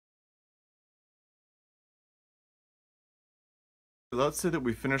Let's say that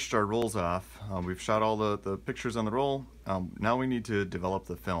we finished our rolls off. We've shot all the pictures on the roll. Now we need to develop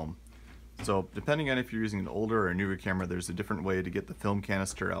the film. So depending on if you're using an older or a newer camera, there's a different way to get the film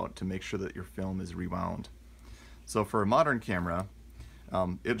canister out to make sure that your film is rewound. So for a modern camera,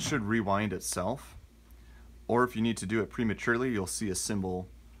 it should rewind itself. Or if you need to do it prematurely, you'll see a symbol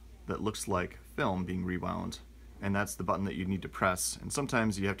that looks like film being rewound. And that's the button that you need to press. And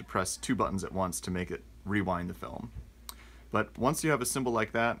sometimes you have to press two buttons at once to make it rewind the film. But once you have a symbol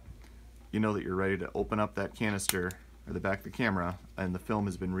like that, you know that you're ready to open up that canister or the back of the camera and the film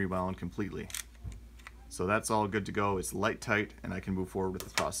has been rewound completely. So that's all good to go. It's light tight and I can move forward with the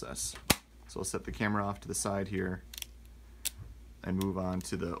process. So I'll set the camera off to the side here and move on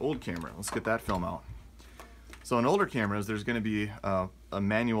to the old camera. Let's get that film out. So in older cameras, there's going to be a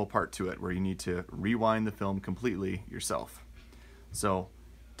manual part to it where you need to rewind the film completely yourself. So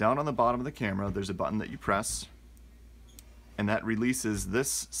down on the bottom of the camera, there's a button that you press, and that releases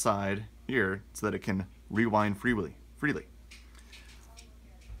this side here so that it can rewind freely.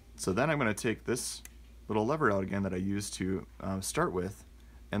 So then I'm going to take this little lever out again that I used to start with,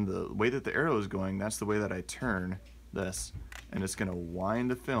 and the way that the arrow is going, that's the way that I turn this, and it's going to wind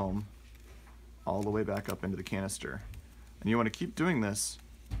the film all the way back up into the canister. And you want to keep doing this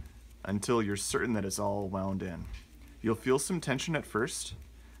until you're certain that it's all wound in. You'll feel some tension at first,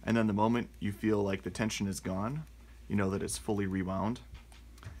 and then the moment you feel like the tension is gone, you know that it's fully rewound.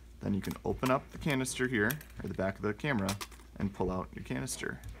 Then you can open up the canister here, or the back of the camera, and pull out your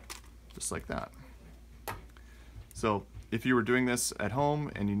canister, just like that. So if you were doing this at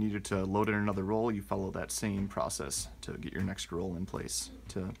home and you needed to load in another roll, you follow that same process to get your next roll in place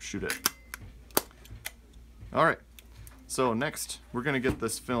to shoot it. Alright, so next we're going to get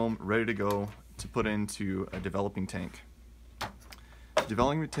this film ready to go to put into a developing tank.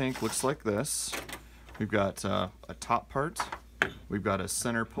 Developing tank looks like this. We've got a top part, we've got a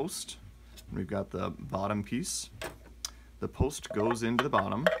center post, and we've got the bottom piece. The post goes into the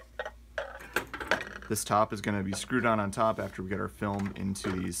bottom. This top is going to be screwed on top after we get our film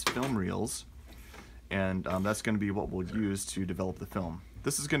into these film reels, and that's going to be what we'll use to develop the film.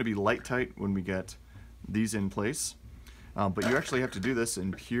 This is going to be light tight when we get these in place, but you actually have to do this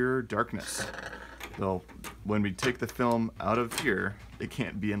in pure darkness. So when we take the film out of here, it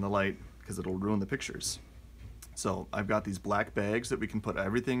can't be in the light because it'll ruin the pictures. So I've got these black bags that we can put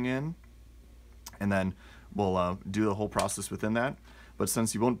everything in, and then we'll do the whole process within that. But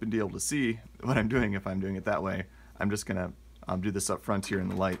since you won't be able to see what I'm doing if I'm doing it that way, I'm just gonna do this up front here in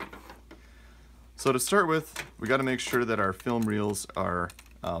the light. So to start with, we got to make sure that our film reels are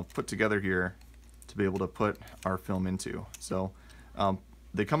put together here to be able to put our film into. So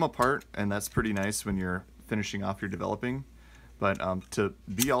they come apart, and that's pretty nice when you're finishing off your developing. But to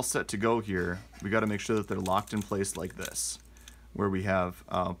be all set to go here, we got to make sure that they're locked in place like this, where we have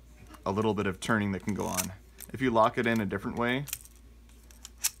a little bit of turning that can go on. If you lock it in a different way,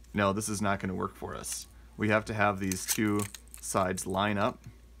 no, this is not going to work for us. We have to have these two sides line up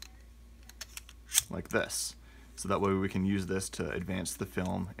like this, so that way we can use this to advance the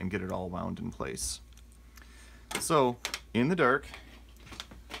film and get it all wound in place. So in the dark,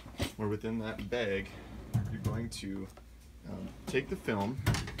 or within that bag, you're going to take the film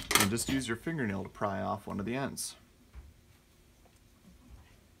and just use your fingernail to pry off one of the ends.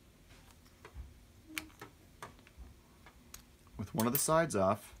 With one of the sides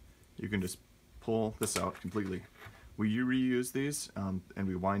off, you can just pull this out completely. We reuse these and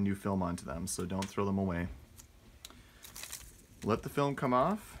we wind new film onto them, so don't throw them away. Let the film come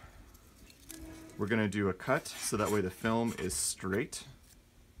off. We're going to do a cut so that way the film is straight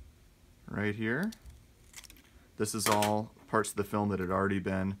right here. This is all parts of the film that had already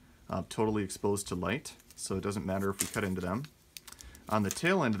been totally exposed to light, so it doesn't matter if we cut into them. On the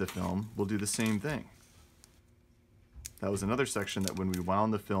tail end of the film, we'll do the same thing. That was another section that when we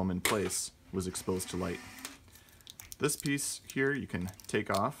wound the film in place was exposed to light. This piece here you can take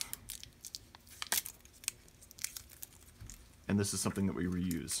off, and this is something that we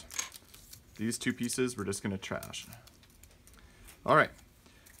reuse. These two pieces we're just going to trash. Alright,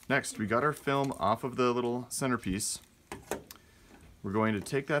 next we got our film off of the little centerpiece. We're going to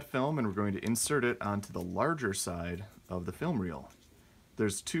take that film and we're going to insert it onto the larger side of the film reel.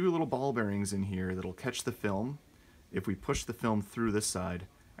 There's two little ball bearings in here that'll catch the film if we push the film through this side,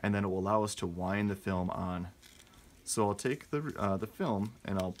 and then it will allow us to wind the film on. So I'll take the film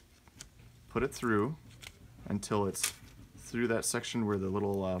and I'll put it through until it's through that section where the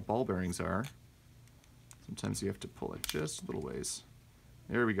little ball bearings are. Sometimes you have to pull it just a little ways.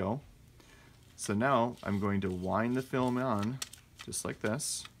 There we go. So now I'm going to wind the film on just like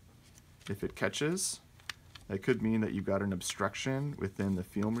this. If it catches, That could mean that you've got an obstruction within the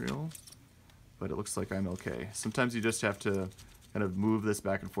film reel, but it looks like I'm okay. Sometimes you just have to kind of move this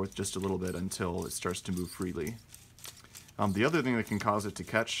back and forth just a little bit until it starts to move freely. The other thing that can cause it to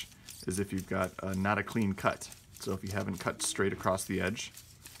catch is if you've got not a clean cut. So if you haven't cut straight across the edge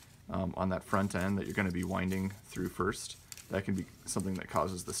on that front end that you're going to be winding through first, that can be something that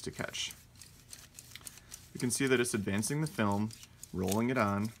causes this to catch. You can see that it's advancing the film, rolling it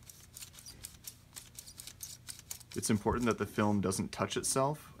on. It's important that the film doesn't touch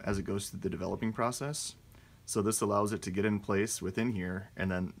itself as it goes through the developing process. So this allows it to get in place within here, and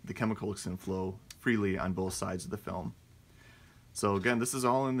then the chemicals can flow freely on both sides of the film. So again, this is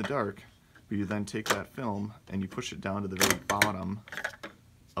all in the dark, but you then take that film and you push it down to the very bottom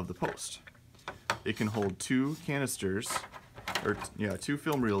of the post. It can hold two canisters, or two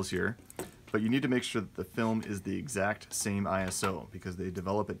film reels here, but you need to make sure that the film is the exact same ISO because they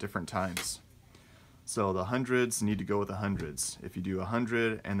develop at different times. So the hundreds need to go with the hundreds. If you do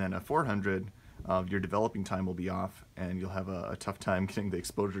 100 and then a 400, your developing time will be off and you'll have a tough time getting the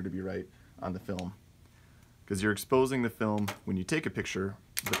exposure to be right on the film. Because you're exposing the film when you take a picture,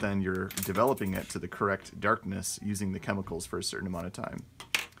 but then you're developing it to the correct darkness using the chemicals for a certain amount of time.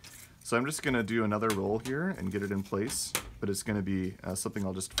 So I'm just going to do another roll here and get it in place, but it's going to be something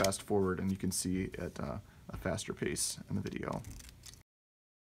I'll just fast forward and you can see at a faster pace in the video.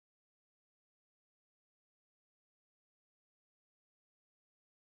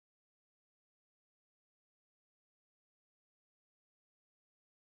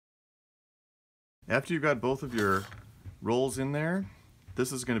 After you've got both of your rolls in there,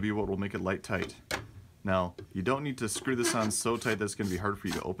 this is going to be what will make it light tight. Now, you don't need to screw this on so tight that it's going to be hard for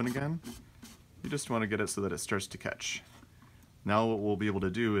you to open again. You just want to get it so that it starts to catch. Now what we'll be able to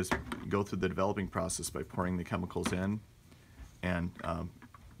do is go through the developing process by pouring the chemicals in and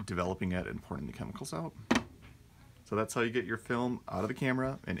developing it and pouring the chemicals out. So that's how you get your film out of the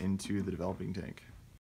camera and into the developing tank.